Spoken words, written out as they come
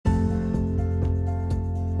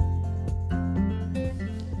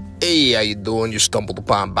Hey, how you doing? You stumbled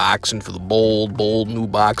upon Boxing for the bold new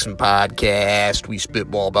boxing podcast. We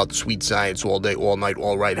spitball about the sweet science all day, all night,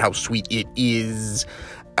 all right, how sweet it is.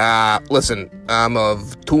 Listen, I'm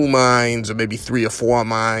of two minds, or maybe three or four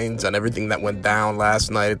minds, on everything that went down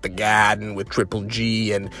last night at the Garden with Triple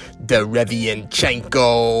G and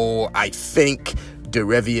Derevianchenko. I think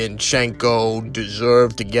Derevianchenko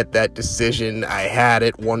deserved to get that decision. I had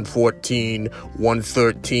it 114,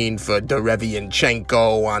 113 for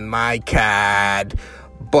Derevianchenko on my card.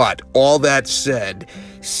 But all that said,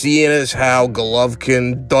 seeing as how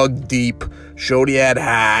Golovkin dug deep, showed he had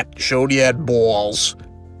heart, showed he had balls,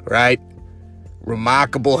 right?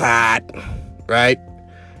 Remarkable heart, right?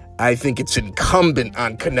 I think it's incumbent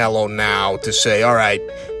on Canelo now to say, all right,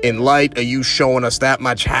 in light of you showing us that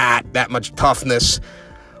much heart, that much toughness,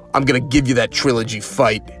 I'm going to give you that trilogy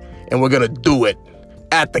fight, and we're going to do it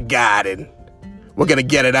at the Garden. We're going to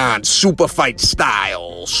get it on super fight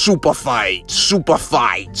style, super fight, super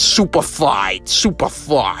fight, super fight, super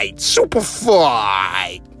fight, super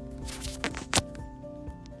fight.